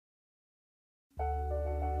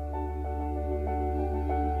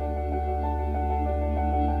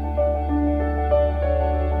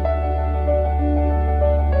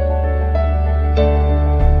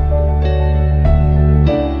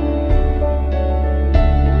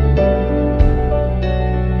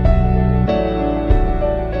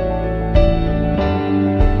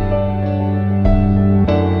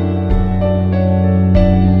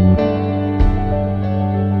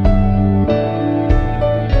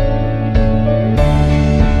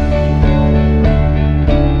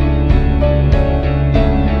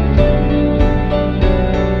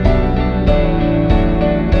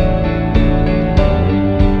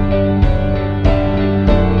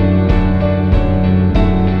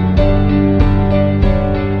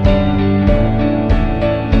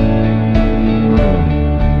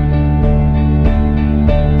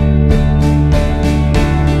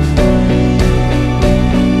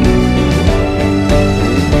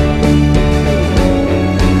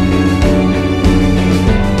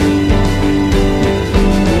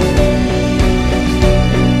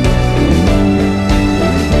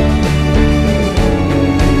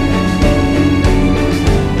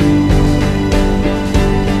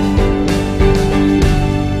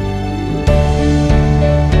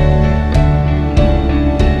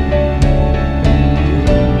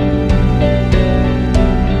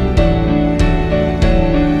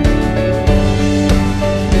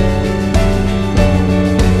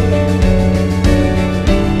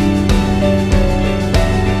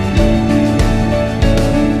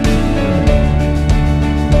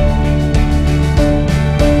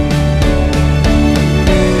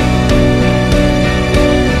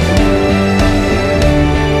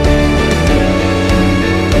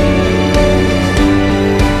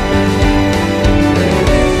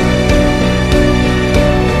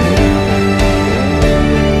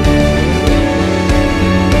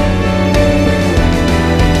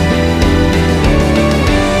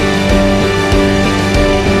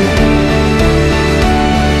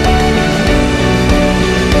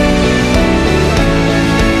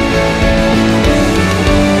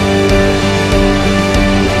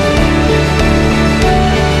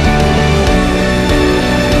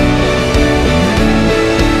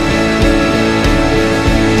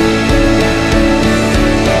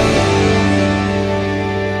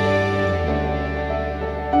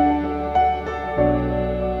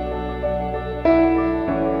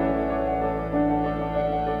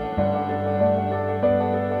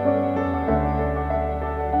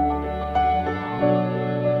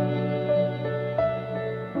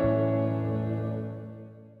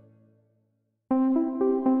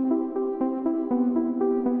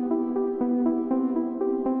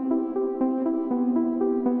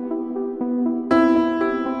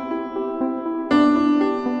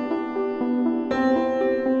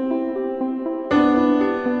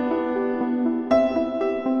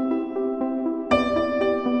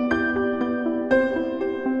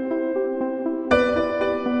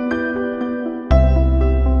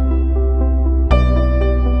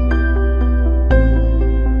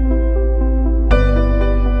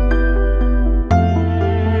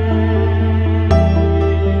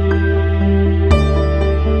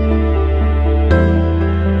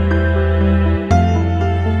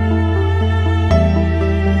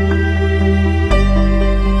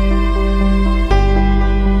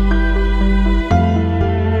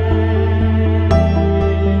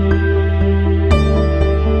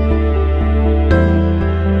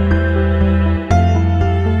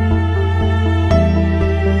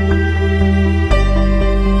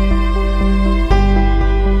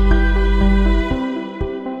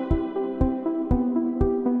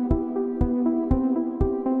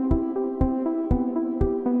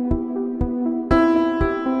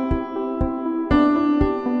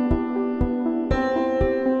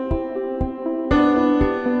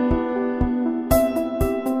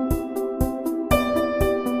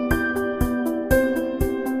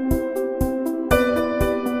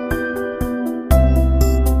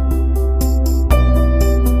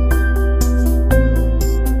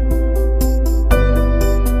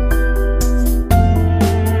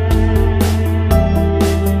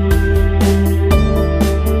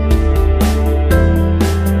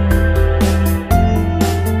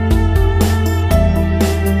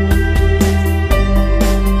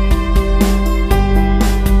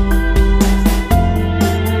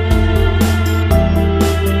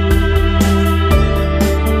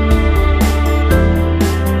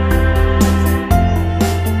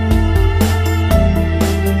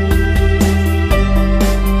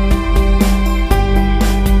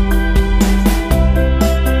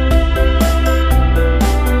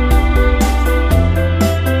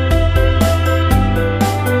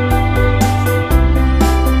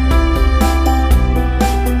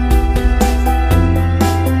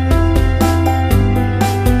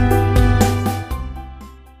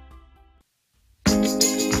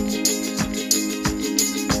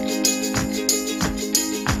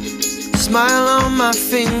Smile on my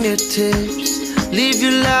fingertips, leave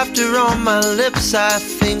your laughter on my lips. I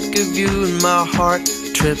think of you and my heart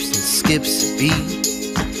trips and skips a beat.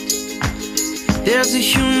 There's a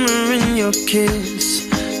humor in your kiss,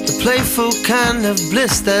 the playful kind of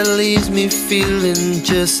bliss that leaves me feeling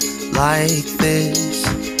just like this.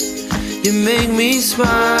 You make me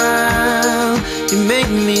smile, you make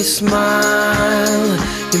me smile,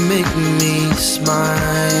 you make me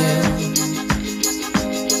smile.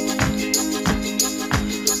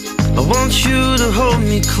 I want you to hold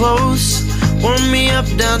me close, warm me up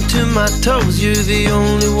down to my toes. You're the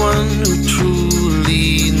only one who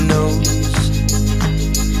truly knows.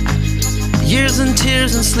 Years and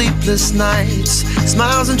tears and sleepless nights,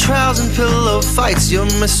 smiles and trials and pillow fights. You're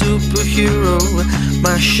my superhero,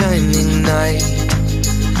 my shining knight.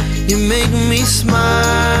 You make me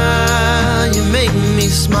smile, you make me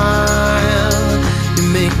smile, you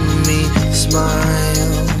make me smile.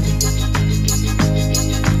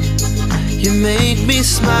 You make me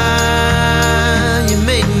smile, you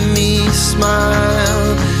make me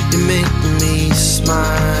smile, you make me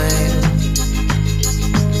smile.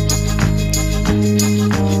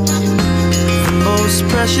 The most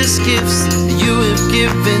precious gifts you have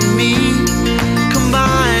given me,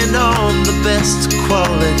 combine all the best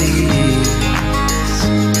qualities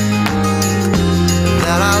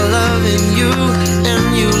that I love in you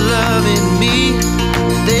and you love in me.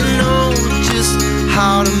 They know just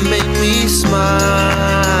how to make me smile.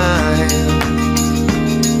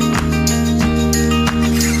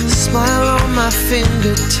 Smile on my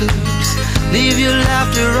fingertips, leave your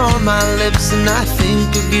laughter on my lips. And I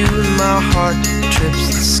think of you and my heart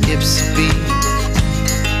trips and skips a beat.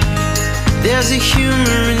 There's a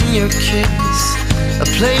humor in your kiss, a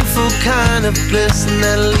playful kind of bliss, and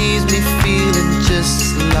that leaves me feeling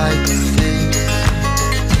just like this.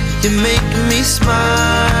 You make me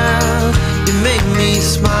smile, you make me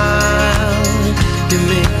smile, you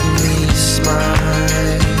make me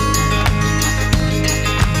smile.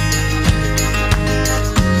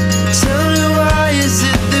 Tell me, why is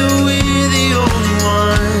it that we're the only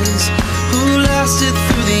ones who lasted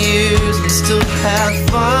through the years and still have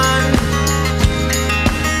fun?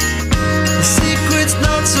 The secret's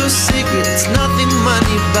not so secret, it's nothing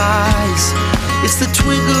money buys. It's the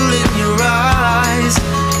twinkle in your eyes.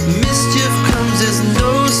 Mischief comes as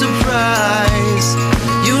no surprise.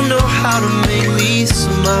 You know how to make me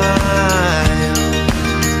smile.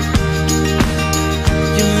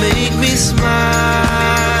 You make me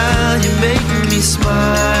smile, you make me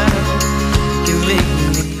smile, you make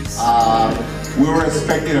me smile. We were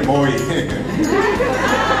expecting a boy. You make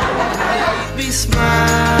me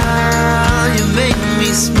smile, you make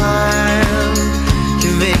me smile,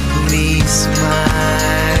 you make me smile.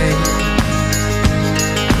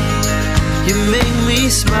 You make me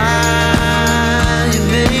smile, you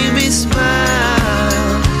make me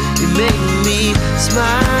smile, you make me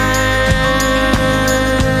smile.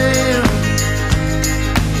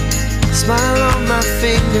 Smile on my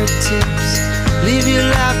fingertips, leave your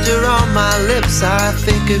laughter on my lips. I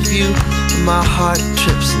think of you, my heart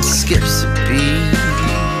trips and skips a beat.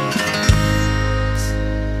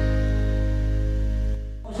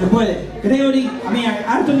 Se puede. Gregory,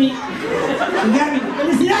 Anthony y Gavin.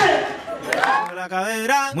 ¡Felicidades! Mueve la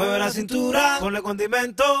cadera, mueve la cintura, ponle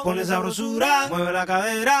condimento, ponle sabrosura. Mueve la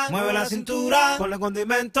cadera, mueve la cintura, ponle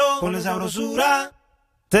condimento, ponle sabrosura.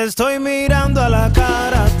 Te estoy mirando a la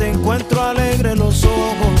cara, te encuentro alegre en los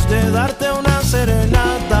ojos de darte una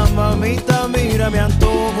serenata, mamita, mira mi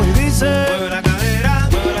antojo y dice: mueve la cadera,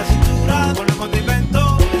 mueve la cintura, ponle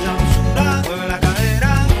condimento, ponle sabrosura. Mueve la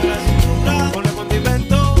cadera, mueve la cintura, ponle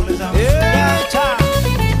condimento, ponle sabrosura. ¡Echa!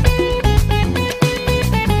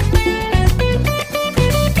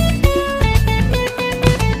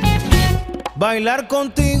 Bailar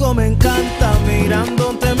contigo me encanta,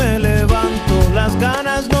 mirándote me levanto. Las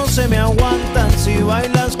ganas no se me aguantan si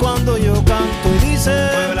bailas cuando yo canto. Y dice: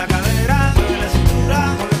 mueve la cadera, mueve la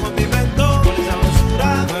cintura, ponle condimento, ponle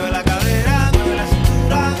sabrosura. Mueve la cadera, mueve la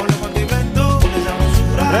cintura, ponle condimento, ponle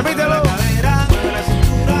sabrosura. Repítelo. Mueve la cadera, mueve la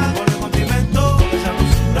cintura, ponle condimento, ponle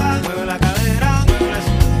sabrosura. Mueve la cadera, mueve la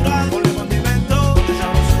cintura, ponle condimento, ponle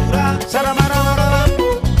sabrosura.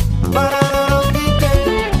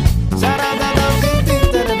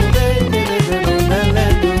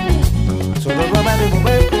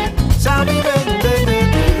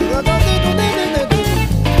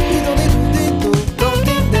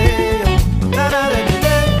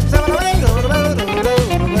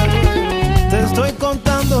 Te estoy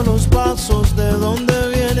contando los pasos, de dónde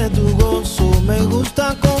viene tu gozo. Me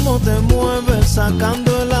gusta cómo te mueves,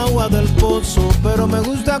 sacando el agua del pozo. Pero me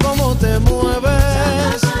gusta cómo te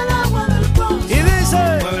mueves, sacando el agua del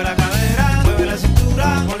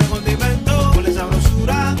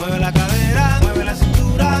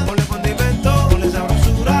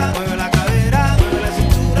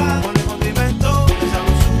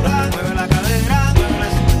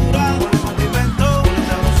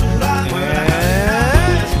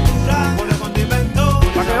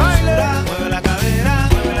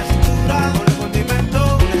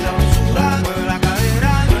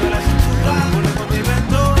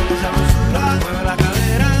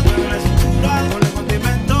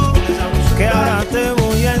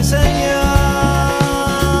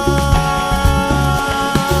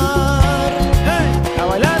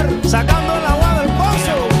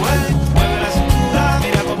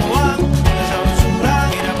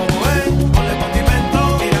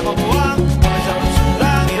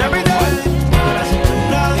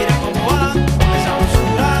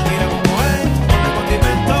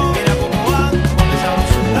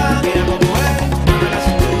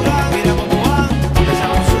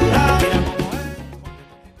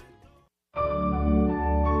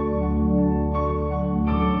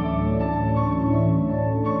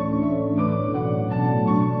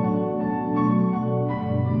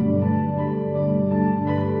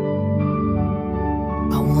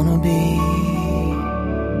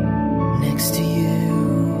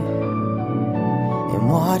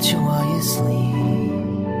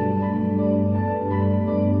sleep,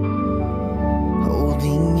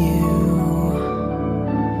 holding you,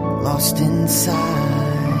 lost inside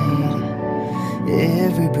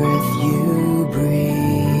every breath you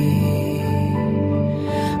breathe.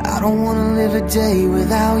 I don't wanna live a day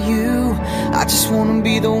without you. I just wanna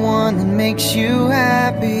be the one that makes you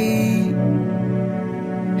happy,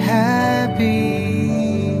 happy.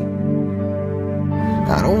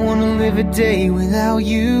 I don't wanna live a day without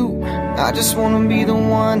you. I just wanna be the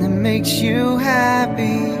one that makes you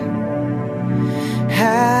happy,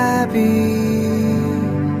 happy.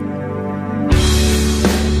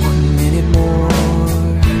 1 minute more,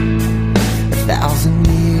 1,000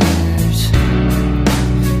 years,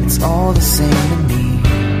 it's all the same to me.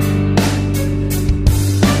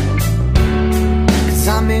 'Cause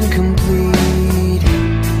I'm incomplete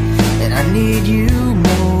and I need you.